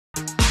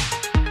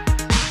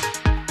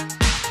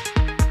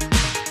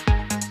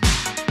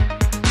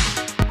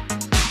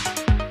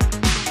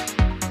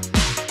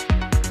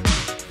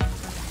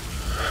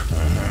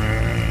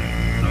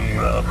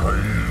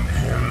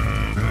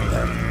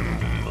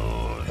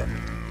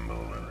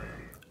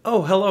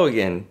Oh, hello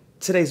again.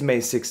 Today's May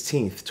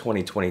 16th,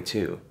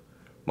 2022.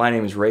 My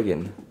name is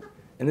Reagan,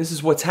 and this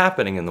is what's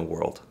happening in the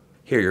world.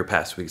 Here are your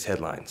past week's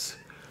headlines.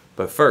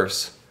 But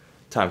first,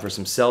 time for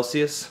some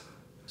Celsius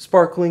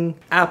Sparkling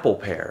Apple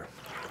Pear.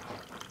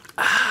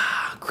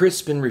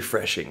 Crisp and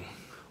refreshing.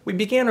 We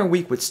began our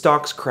week with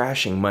stocks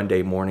crashing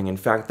Monday morning. In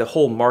fact, the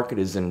whole market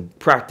is in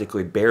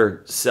practically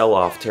bear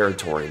sell-off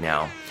territory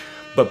now.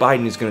 But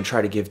Biden is going to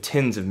try to give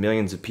tens of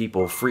millions of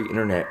people free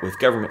internet with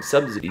government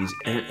subsidies,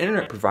 and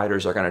internet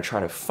providers are going to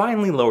try to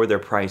finally lower their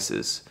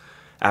prices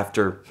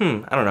after,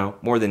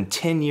 more than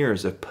 10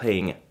 years of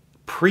paying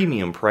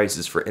premium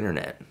prices for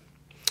internet.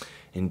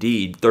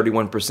 Indeed,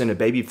 31% of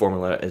baby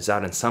formula is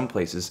out in some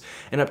places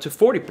and up to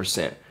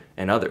 40%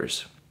 in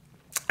others.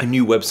 A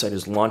new website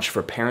is launched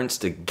for parents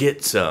to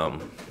get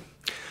some.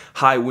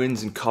 High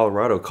winds in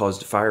Colorado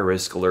caused fire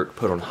risk alert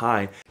put on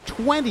high.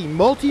 20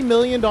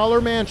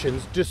 multi-million-dollar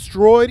mansions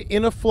destroyed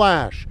in a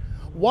flash.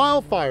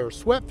 Wildfires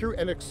swept through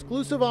an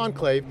exclusive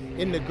enclave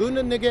in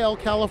Laguna Niguel,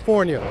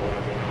 California.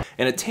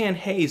 And a tan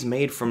haze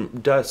made from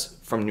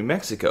dust from New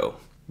Mexico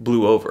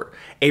blew over.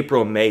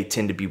 April and May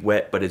tend to be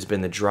wet, but it's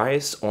been the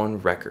driest on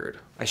record.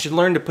 I should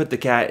learn to put the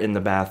cat in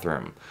the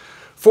bathroom.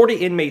 40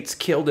 inmates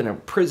killed in a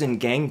prison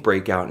gang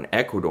breakout in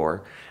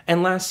Ecuador,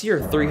 and last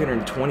year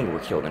 320 were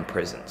killed in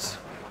prisons.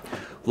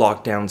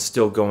 Lockdowns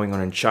still going on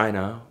in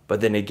China,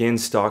 but then again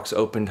stocks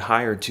opened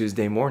higher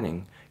Tuesday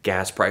morning.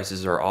 Gas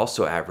prices are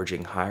also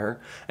averaging higher,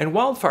 and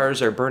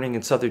wildfires are burning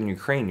in southern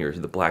Ukraine near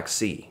the Black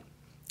Sea.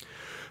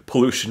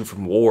 Pollution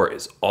from war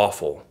is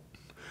awful.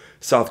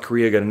 South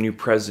Korea got a new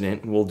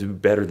president and will do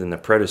better than the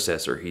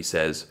predecessor, he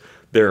says.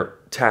 They're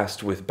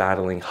tasked with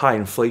battling high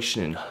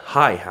inflation and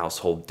high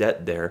household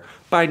debt there.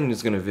 Biden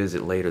is going to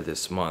visit later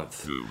this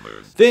month.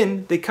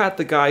 Then they caught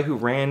the guy who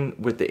ran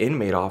with the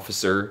inmate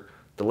officer.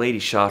 The lady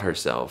shot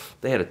herself.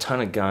 They had a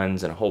ton of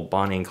guns and a whole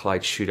Bonnie and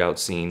Clyde shootout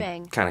scene.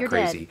 Kind of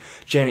crazy. Dead.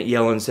 Janet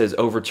Yellen says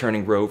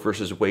overturning Roe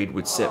versus Wade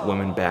would set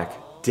women back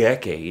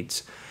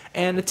decades.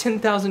 And a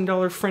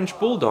 $10,000 French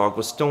bulldog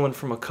was stolen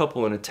from a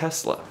couple in a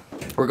Tesla.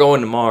 We're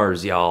going to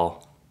Mars,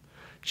 y'all.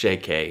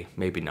 JK,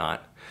 maybe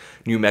not.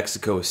 New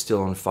Mexico is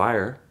still on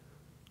fire.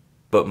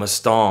 But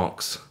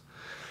Mustonks.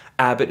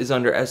 Abbott is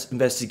under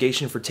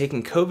investigation for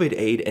taking COVID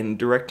aid and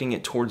directing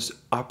it towards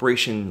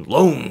Operation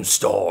Lone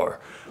Star,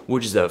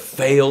 which is a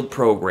failed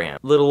program.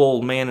 Little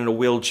old man in a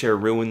wheelchair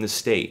ruined the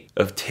state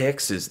of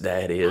Texas,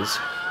 that is.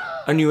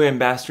 A new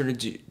ambassador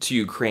to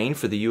Ukraine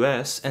for the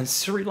U.S., and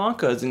Sri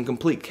Lanka is in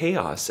complete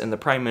chaos, and the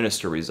prime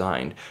minister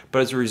resigned.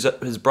 But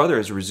his brother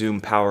has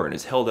resumed power and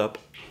is held up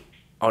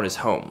on his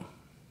home.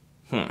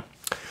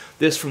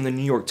 This from the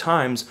New York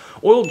Times.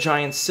 Oil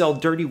giants sell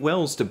dirty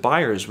wells to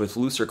buyers with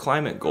looser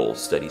climate goals,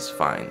 studies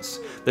finds.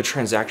 The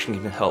transaction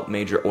can help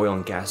major oil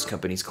and gas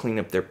companies clean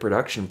up their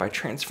production by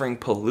transferring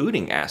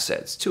polluting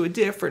assets to a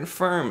different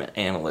firm,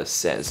 analyst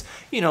says.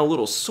 You know,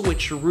 little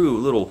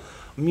switcheroo, little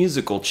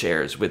musical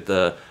chairs with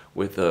the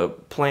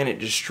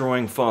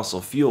planet-destroying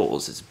fossil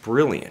fuels. It's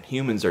brilliant.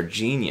 Humans are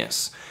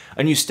genius.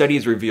 A new study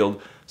has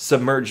revealed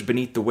submerged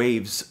beneath the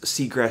waves,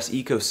 seagrass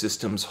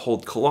ecosystems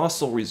hold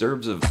colossal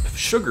reserves of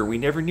sugar we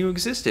never knew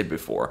existed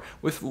before,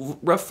 with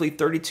roughly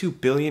 32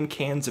 billion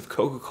cans of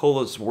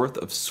Coca-Cola's worth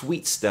of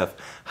sweet stuff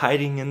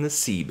hiding in the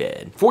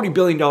seabed. $40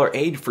 billion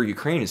aid for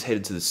Ukraine is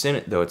headed to the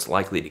Senate, though it's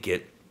likely to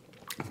get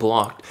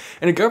blocked.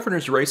 And a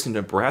governor's race in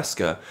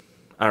Nebraska,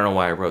 I don't know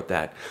why I wrote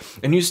that.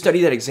 A new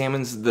study that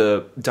examines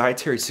the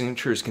dietary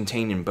signatures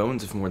contained in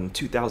bones of more than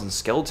 2,000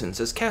 skeletons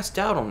has cast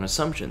doubt on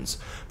assumptions,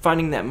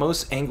 finding that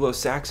most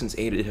Anglo-Saxons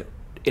ate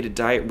a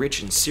diet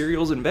rich in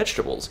cereals and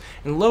vegetables,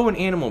 and low in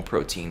animal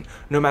protein,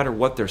 no matter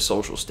what their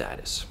social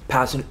status.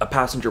 A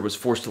passenger was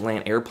forced to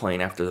land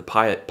airplane after the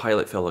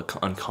pilot fell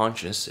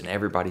unconscious, and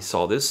everybody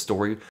saw this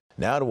story.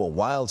 Now to a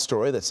wild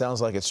story that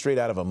sounds like it's straight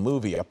out of a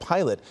movie. A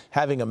pilot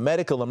having a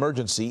medical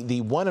emergency, the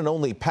one and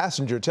only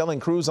passenger telling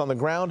crews on the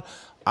ground,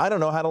 "I don't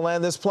know how to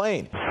land this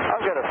plane." I've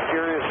got a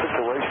serious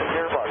situation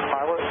here. My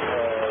pilot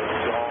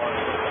has gone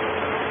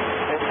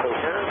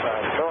incoherent. I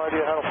have no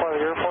idea how to fly the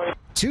airplane.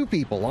 Two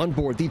people on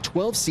board the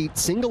 12-seat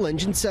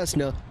single-engine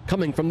Cessna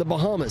coming from the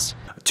Bahamas.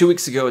 2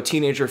 weeks ago, a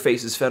teenager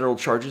faces federal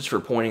charges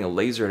for pointing a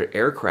laser at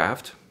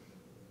aircraft.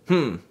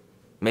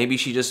 Maybe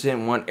she just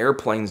didn't want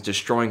airplanes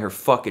destroying her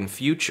fucking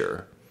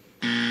future.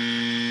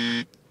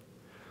 I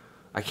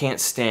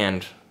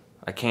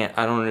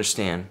don't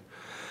understand.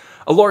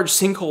 A large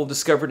sinkhole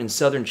discovered in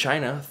southern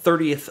China,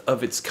 30th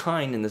of its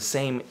kind in the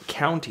same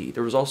county.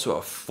 There was also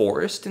a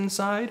forest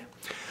inside.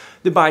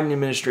 The Biden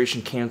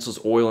administration cancels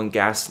oil and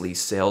gas lease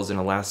sales in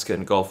Alaska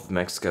and Gulf of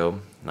Mexico.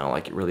 Not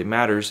like it really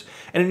matters.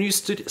 And a new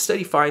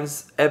study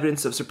finds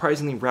evidence of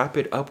surprisingly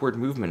rapid upward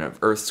movement of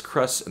Earth's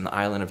crust in the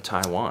island of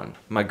Taiwan.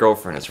 My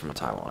girlfriend is from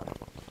Taiwan.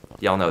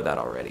 Y'all know that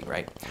already,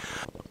 right?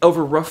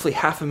 Over roughly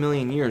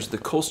 500,000 years, the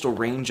coastal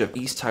range of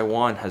East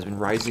Taiwan has been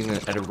rising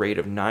at a rate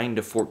of 9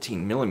 to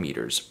 14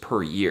 millimeters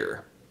per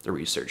year, the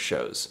research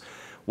shows.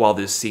 While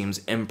this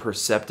seems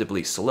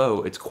imperceptibly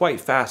slow, it's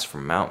quite fast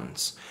from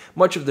mountains.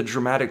 Much of the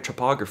dramatic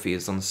topography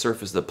is on the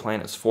surface of the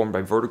planet is formed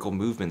by vertical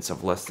movements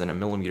of less than a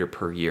millimeter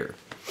per year.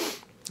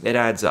 It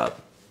adds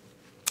up.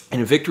 In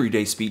a Victory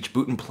Day speech,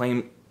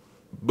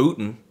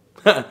 Putin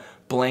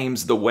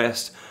blames the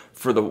West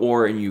for the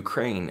war in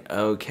Ukraine.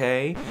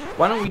 Okay,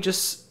 why don't we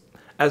just,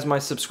 as my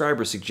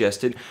subscriber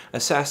suggested,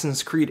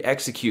 Assassin's Creed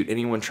execute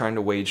anyone trying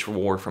to wage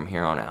war from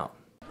here on out?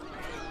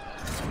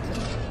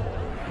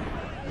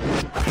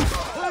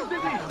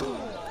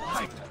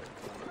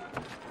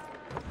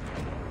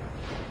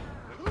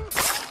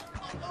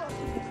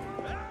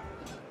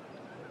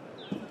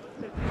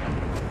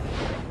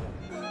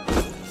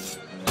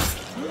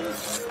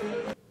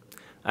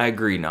 I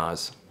agree,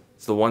 Nas.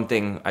 It's the one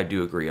thing I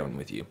do agree on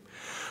with you.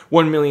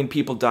 1 million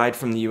people died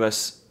from the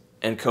US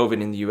and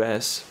COVID in the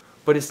US,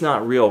 but it's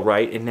not real,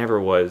 right? It never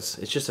was.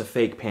 It's just a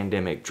fake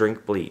pandemic.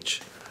 Drink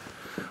bleach.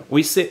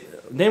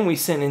 Then we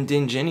sent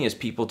indigenous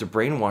people to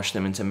brainwash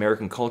them into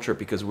American culture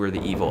because we're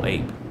the evil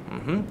ape.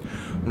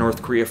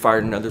 North Korea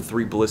fired another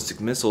 3 ballistic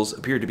missiles,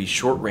 appeared to be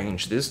short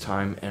range this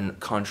time, in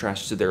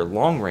contrast to their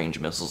long range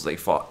missiles they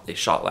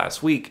shot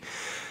last week,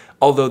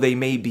 although they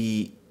may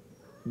be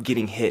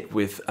getting hit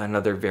with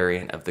another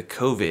variant of the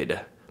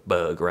COVID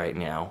bug right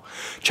now.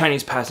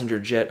 Chinese passenger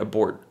jet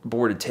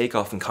aborted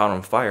takeoff and caught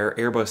on fire.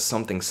 Airbus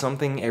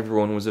something,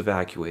 everyone was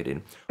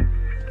evacuated.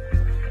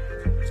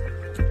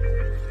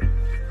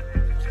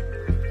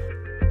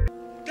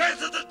 Get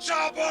to the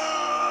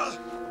chopper!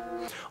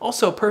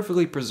 Also, a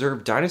perfectly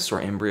preserved dinosaur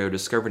embryo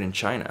discovered in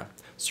China.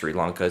 Sri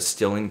Lanka is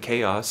still in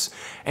chaos.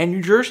 And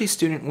New Jersey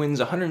student wins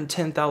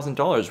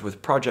 $110,000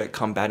 with project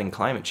combating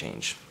climate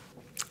change.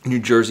 New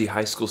Jersey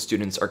high school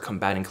students are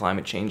combating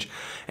climate change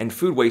and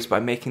food waste by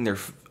making their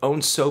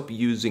own soap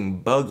using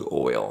bug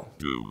oil.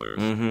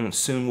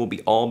 Soon we'll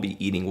all be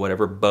eating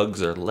whatever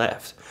bugs are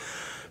left.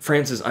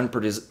 France's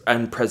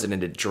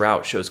unprecedented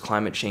drought shows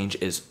climate change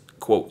is,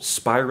 quote,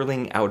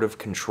 spiraling out of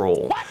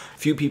control.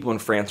 Few people in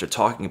France are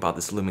talking about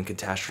this looming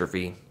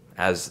catastrophe,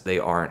 as they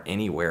aren't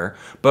anywhere,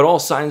 but all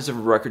signs of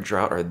a record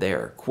drought are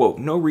there. Quote,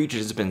 no region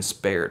has been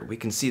spared. We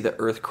can see the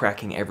earth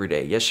cracking every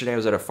day. Yesterday I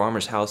was at a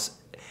farmer's house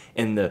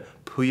in the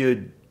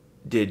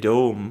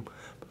Puy-de-Dôme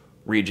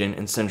region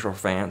in central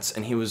France,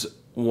 and he was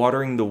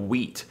watering the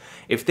wheat.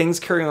 If things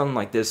carry on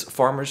like this,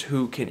 farmers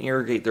who can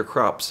irrigate their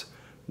crops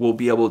will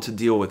be able to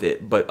deal with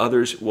it, but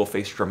others will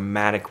face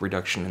dramatic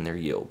reduction in their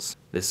yields.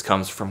 This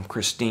comes from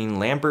Christine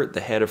Lambert,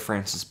 the head of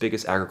France's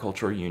biggest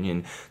agricultural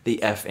union, the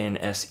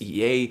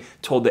FNSEA,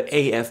 told the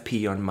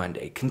AFP on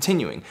Monday.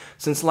 Continuing,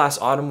 since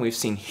last autumn we've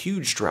seen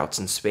huge droughts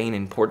in Spain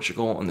and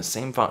Portugal, and the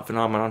same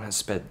phenomenon has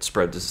spread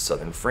to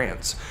southern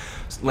France.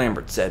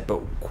 Lambert said,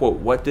 but, quote,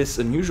 what is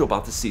unusual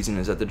about this season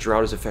is that the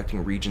drought is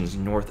affecting regions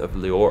north of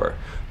Loire,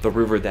 the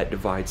river that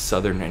divides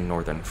southern and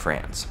northern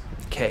France.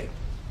 Okay,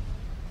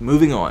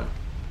 moving on.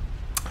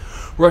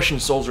 Russian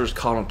soldiers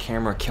caught on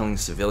camera killing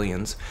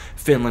civilians.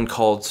 Finland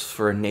calls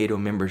for a NATO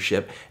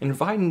membership. And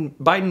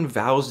Biden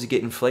vows to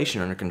get inflation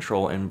under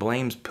control and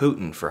blames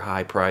Putin for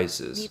high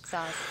prices.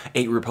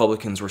 8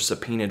 Republicans were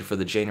subpoenaed for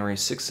the January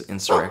 6th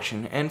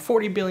insurrection. And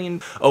 $40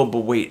 billion... Oh,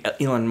 but wait,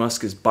 Elon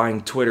Musk is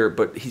buying Twitter,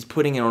 but he's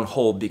putting it on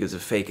hold because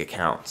of fake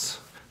accounts.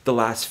 The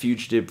last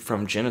fugitive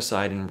from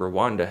genocide in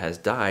Rwanda has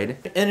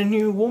died. And a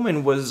new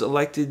woman was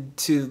elected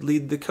to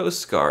lead the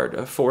Coast Guard,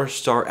 a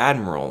 4-star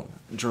admiral.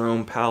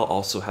 Jerome Powell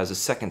also has a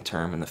second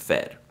term in the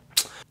Fed.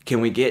 Can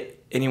we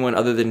get anyone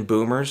other than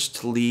boomers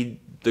to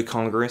lead the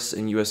Congress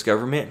and U.S.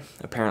 government?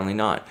 Apparently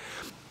not.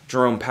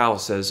 Jerome Powell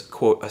says,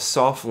 quote, a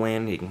soft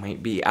landing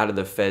might be out of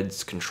the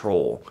Fed's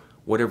control,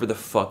 whatever the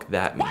fuck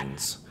that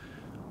means.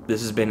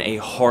 This has been a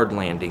hard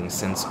landing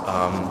since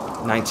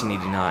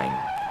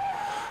 1989.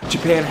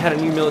 Japan had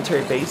a new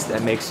military base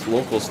that makes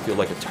locals feel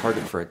like a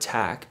target for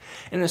attack,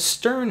 and a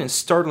stern and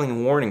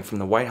startling warning from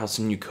the White House's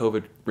new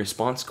COVID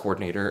response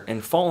coordinator.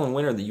 In fall and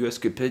winter, the U.S.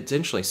 could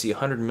potentially see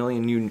 100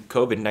 million new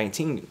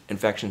COVID-19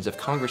 infections if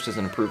Congress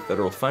doesn't approve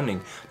federal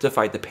funding to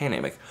fight the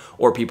pandemic,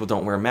 or people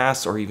don't wear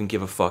masks or even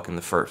give a fuck in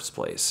the first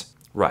place.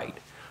 Right.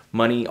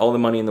 Money, all the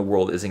money in the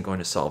world isn't going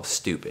to solve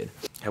stupid.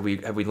 Have we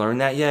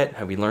learned that yet?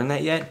 Have we learned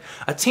that yet?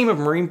 A team of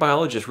marine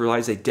biologists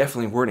realized they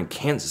definitely weren't in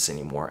Kansas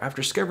anymore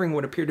after discovering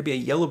what appeared to be a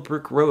yellow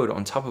brick road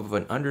on top of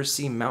an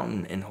undersea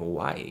mountain in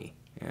Hawaii.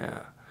 Yeah.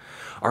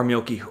 Our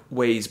Milky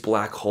Way's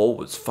black hole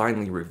was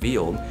finally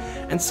revealed,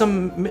 and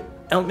some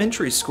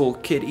elementary school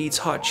kid eats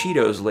hot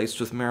Cheetos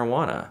laced with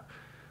marijuana.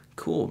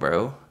 Cool,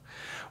 bro.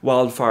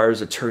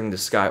 Wildfires are turning the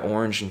sky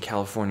orange in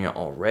California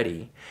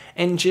already,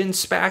 and Jen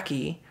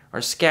Psaki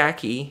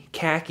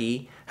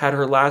had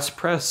her last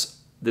press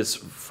this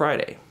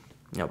Friday.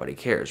 Nobody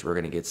cares. We're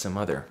going to get some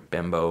other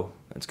bimbo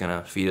that's going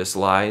to feed us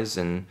lies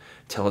and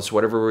tell us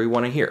whatever we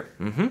want to hear.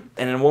 And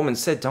a woman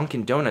said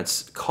Dunkin'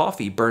 Donuts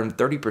coffee burned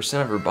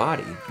 30% of her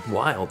body.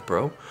 Wild,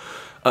 bro.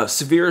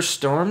 Severe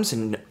storms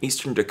in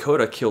eastern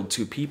Dakota killed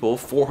 2 people,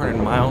 400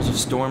 miles of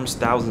storms,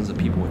 thousands of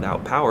people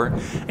without power,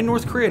 and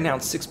North Korea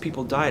announced 6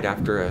 people died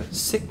after a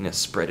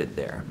sickness spreaded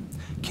there.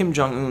 Kim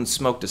Jong-un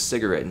smoked a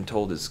cigarette and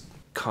told his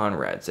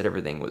comrades that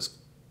everything was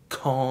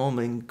calm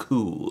and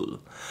cool.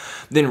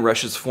 Then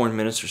Russia's foreign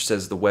minister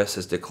says the West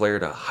has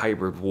declared a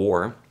hybrid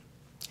war.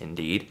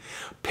 Indeed.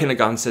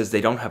 Pentagon says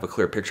they don't have a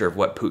clear picture of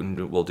what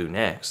Putin will do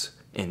next.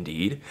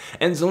 Indeed.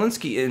 And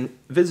Zelensky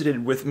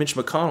visited with Mitch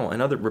McConnell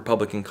and other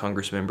Republican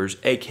Congress members,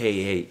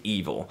 aka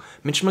evil.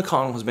 Mitch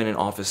McConnell has been in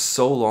office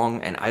so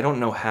long, and I don't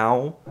know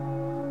how.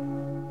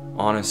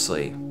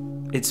 Honestly,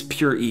 it's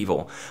pure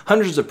evil.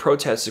 Hundreds of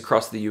protests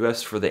across the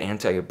US for the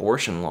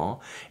anti-abortion law,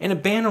 and a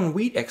ban on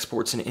wheat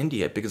exports in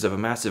India because of a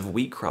massive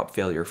wheat crop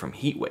failure from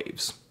heat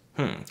waves.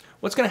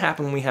 What's going to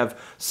happen when we have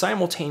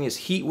simultaneous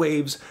heat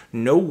waves,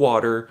 no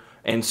water,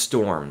 and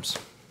storms?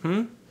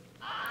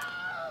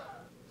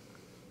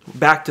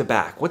 Back to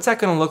back. What's that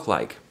going to look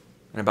like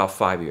in about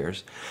 5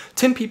 years?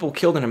 10 people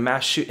killed in a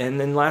mass shooting. And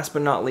then last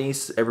but not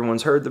least,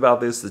 everyone's heard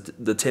about this,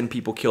 the 10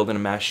 people killed in a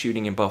mass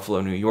shooting in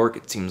Buffalo, New York.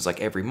 It seems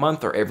like every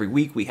month or every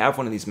week we have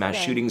one of these mass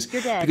shootings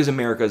because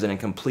America is in a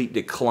complete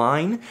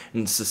decline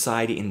and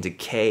society in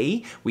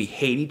decay. We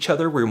hate each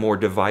other. We're more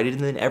divided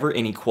than ever.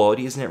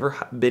 Inequality has never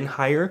been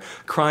higher.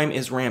 Crime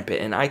is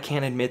rampant. And I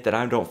can't admit that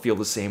I don't feel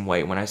the same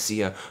way. When I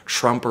see a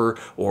Trumper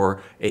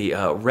or a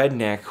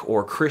redneck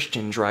or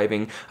Christian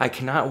driving, I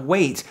cannot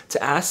wait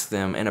to ask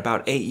them in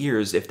about 8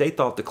 years if they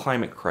thought the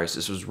climate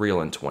crisis was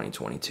real in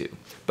 2022.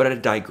 But I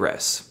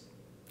digress.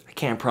 I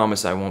can't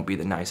promise I won't be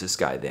the nicest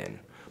guy then.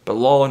 But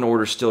law and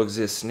order still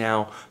exists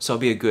now, so I'll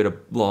be a good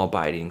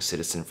law-abiding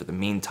citizen for the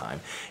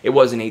meantime. It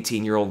was an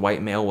 18-year-old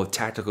white male with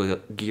tactical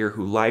gear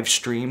who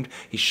live-streamed.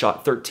 He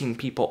shot 13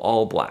 people,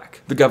 all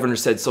black. The governor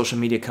said social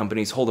media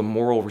companies hold a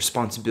moral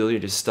responsibility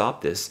to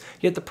stop this,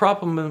 yet the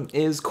problem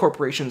is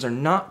corporations are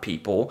not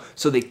people,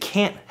 so they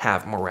can't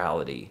have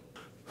morality.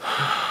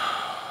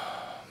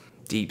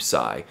 Deep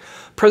sigh.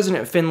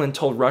 President Finland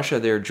told Russia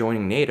they're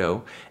joining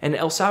NATO, and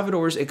El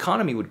Salvador's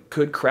economy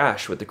could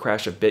crash with the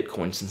crash of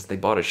Bitcoin since they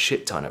bought a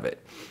shit ton of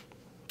it.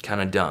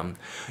 Kinda dumb.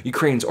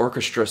 Ukraine's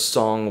orchestra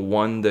song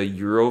won the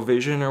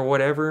Eurovision or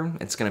whatever.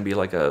 It's gonna be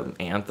like an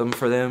anthem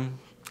for them.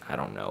 I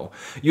don't know.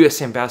 U.S.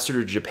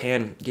 Ambassador to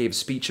Japan gave a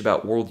speech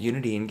about world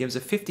unity and gives a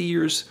 50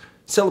 years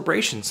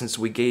celebration since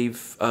we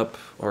gave up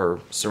or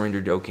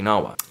surrendered to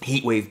Okinawa.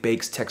 Heatwave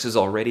bakes Texas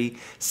already.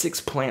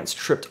 6 plants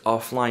tripped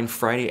offline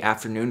Friday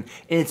afternoon,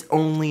 and it's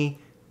only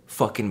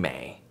fucking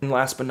May. And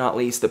last but not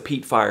least, the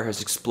peat fire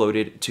has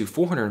exploded to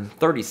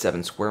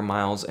 437 square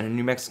miles, and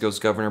New Mexico's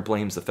governor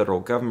blames the federal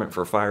government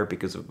for fire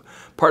because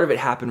part of it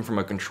happened from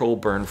a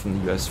controlled burn from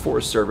the U.S.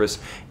 Forest Service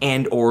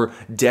and or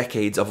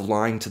decades of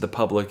lying to the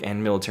public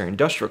and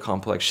military-industrial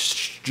complex,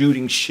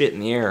 shooting shit in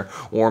the air,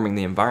 warming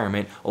the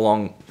environment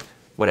along.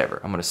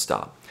 Whatever, I'm gonna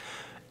stop.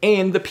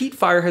 And the peat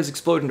fire has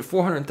exploded into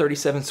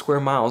 437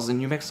 square miles, and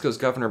New Mexico's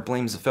governor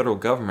blames the federal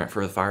government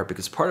for the fire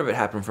because part of it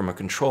happened from a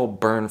controlled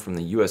burn from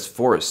the U.S.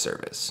 Forest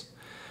Service.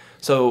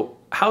 So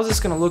how's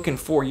this gonna look in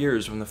 4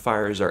 years when the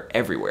fires are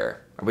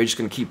everywhere? Are we just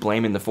gonna keep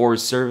blaming the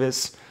Forest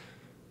Service?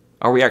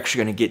 Are we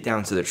actually gonna get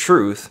down to the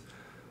truth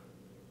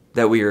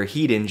that we are a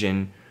heat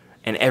engine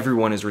and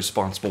everyone is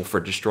responsible for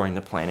destroying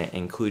the planet,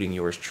 including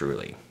yours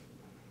truly?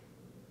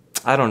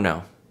 I don't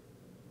know.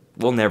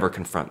 We'll never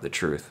confront the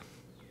truth.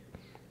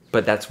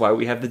 But that's why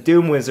we have the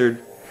Doom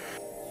Wizard.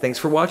 Thanks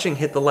for watching.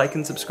 Hit the like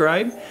and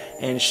subscribe,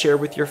 and share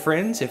with your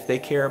friends if they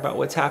care about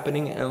what's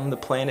happening on the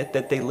planet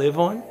that they live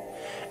on.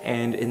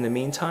 And in the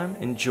meantime,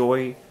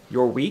 enjoy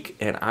your week,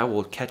 and I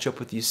will catch up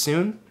with you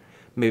soon.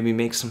 Maybe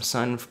make some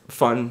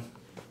fun,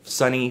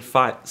 sunny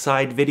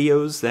side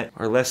videos that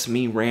are less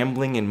me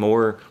rambling and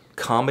more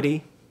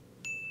comedy.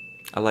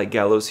 I like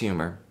gallows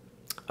humor.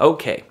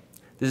 Okay,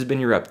 this has been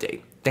your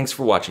update. Thanks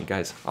for watching,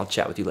 guys. I'll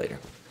chat with you later.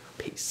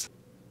 Peace.